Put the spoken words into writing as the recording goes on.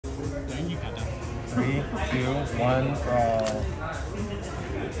There you go. 3, 2, 1, draw.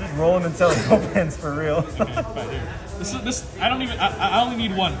 Just roll him until he opens for real. Okay, right here. This. I don't even. I only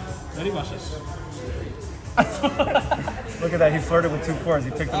need one. Ready? Watch this. Look at that. He flirted with 2 cores.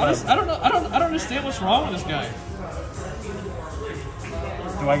 He picked them up. I don't know. I don't understand what's wrong with this guy.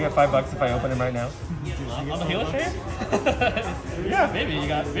 Do I get $5 if I open him right now? On the healer share? Yeah, maybe you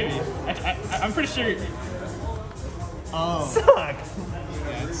got. Maybe. I'm pretty sure. Oh. Suck.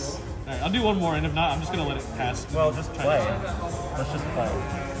 Yeah, it's. Alright, I'll do one more, and if not, I'm just gonna let it pass. Well, just play. Let's just play.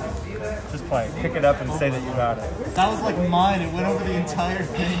 Just play. Pick it up and say that you got it. That was like mine. It went over the entire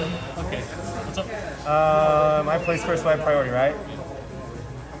thing. Okay. What's up? I place first by priority, right?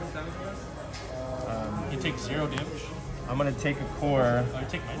 You take 0 damage. I'm gonna take a core. Oh, you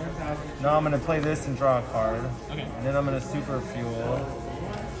take mine. No, I'm gonna play this and draw a card. Okay. And then I'm gonna super fuel.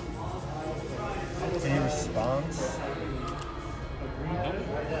 Any response? Nope.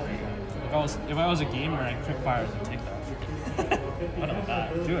 If I was a gamer, I'd quick fire and take that. Why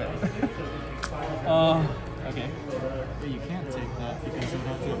not? Do it. Okay. But you can't take that because you would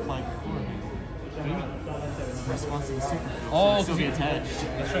have to apply beforehand. Response to the super field. Oh, so still be attached.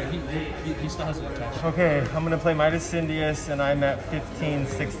 That's right. He still has it attached. Okay, I'm gonna play Nillious and I'm at 15,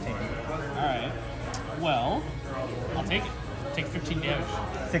 16. Alright. Well, I'll take it. Take 15 damage.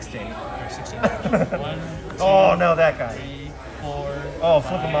 16. Or 16 damage. 1, 2, Oh no, that guy. 3, 4, Oh,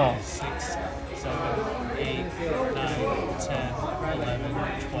 flip him off. 6, 7, 8, 9, 10, 11,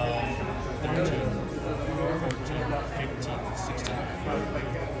 12, 13, 14, 15, 16.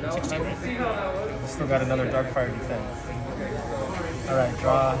 16, right? Still got another Darkfire defense. Alright,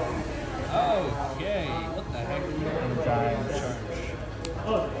 draw. Okay, what the heck? And die and charge.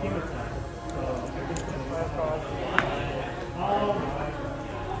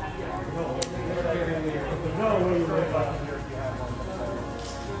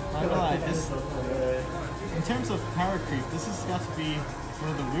 I lied. In terms of power creep, this has got to be one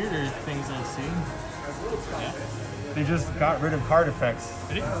of the weirder things I've seen. Yeah. They just got rid of card effects.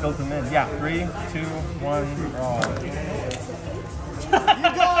 Did it? Built them in. Yeah, 3, 2, 1, draw. You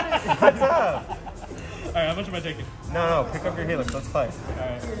got it! What's up? Alright, how much am I taking? No, pick up your Helix. Let's play.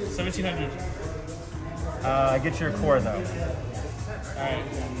 Alright, 1700. I get your core though. Alright,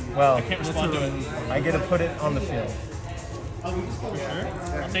 Well, I can't respond to it. I get to put it on the field. For sure?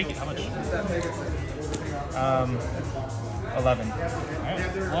 I'll take it. How much? 11. Alright,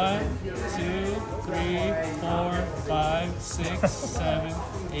 1, 2, 3, 4, 5, 6, 7,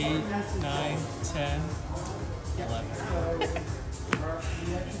 8, 9, 10, 11.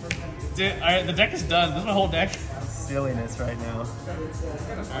 Dude, alright, the deck is done. This is my whole deck. Silliness right now.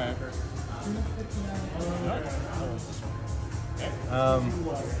 Alright.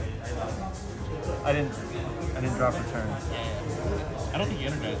 I didn't drop return. I don't think you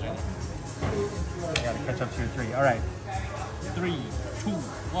energized right? I gotta catch up to your 3. All right. 3, 2,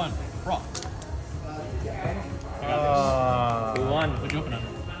 1, draw. Who won? What'd you open on?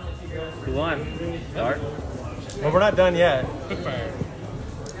 Who won? Dart? Well, we're not done yet. Quick fire.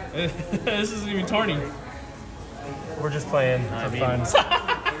 This isn't even tourney. We're just playing for fun.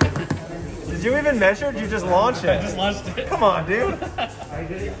 Did you even measure? Or did you just launch it? I just launched it. Come on, dude.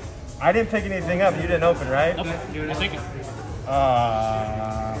 I didn't pick anything up. You didn't open, right? Nope. I'll take it.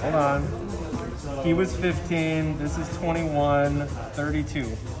 Hold on. He was 15. This is 21. 32.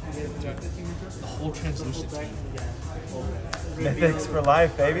 The whole translucent thing. Mythics for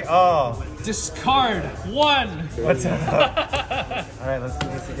life, baby. Oh. Discard 1. What's up? All right, let's do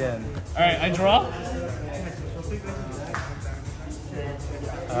this again. All right, I draw.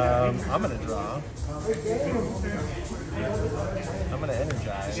 I'm gonna draw. I'm gonna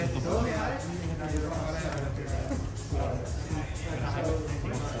energize. You're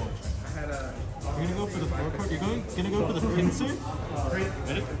gonna go for the 4 card? You're gonna go for the pincer? Ready?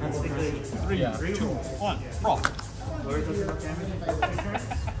 That's impressive. 3, Yeah. 2, 1, draw.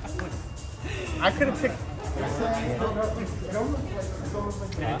 I could have picked.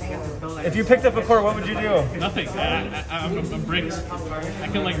 If you picked up a core, what would you do? Nothing. I'm bricked. I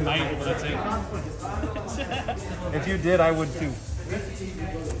can like might, but that's it. If you did, I would too.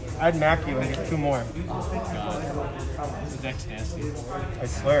 I'd mac you and get 2 more. God. This deck's nasty. I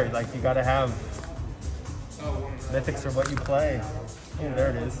swear, like you gotta have mythics are what you play. Oh,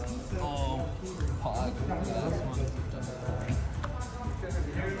 there it is. Oh, pod.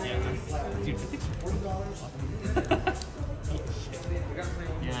 Yeah, dude, Mythics are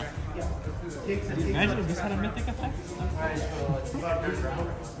yeah. Dude, imagine if this had a Mythic effect.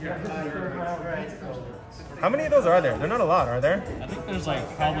 How many of those are there? They're not a lot, are there? I think there's like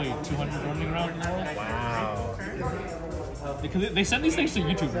probably 200 running around in the world. Wow. Because they send these things to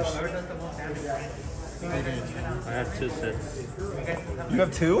YouTubers. I have 2 sets. You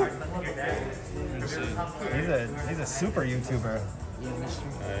have 2? Insane. He's a super YouTuber.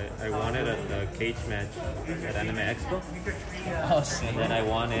 I won it at the cage match at Anime Expo. Oh, sick. And then I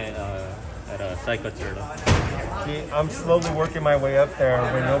won it at a Psycho Turtle. See, I'm slowly working my way up there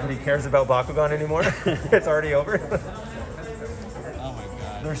when nobody cares about Bakugan anymore. It's already over. Oh my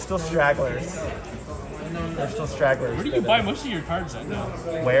god. There's still stragglers. There's still stragglers. Where do you buy most of your cards at now?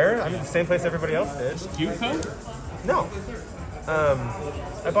 Where? I mean, the same place everybody else did. Cube.co? No.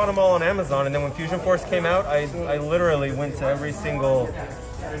 I bought them all on Amazon, and then when Fusion Force came out, I literally went to every single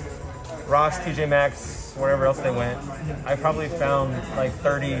Ross, TJ Maxx, wherever else they went. I probably found like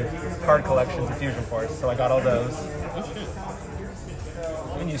 30 card collections of Fusion Force, so I got all those.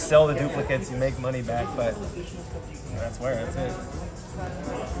 When you sell the duplicates, you make money back, but that's it.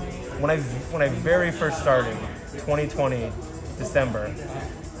 When I very first started, 2020, December,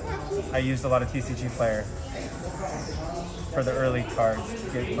 I used a lot of TCG Player for the early cards to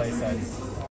get play sets.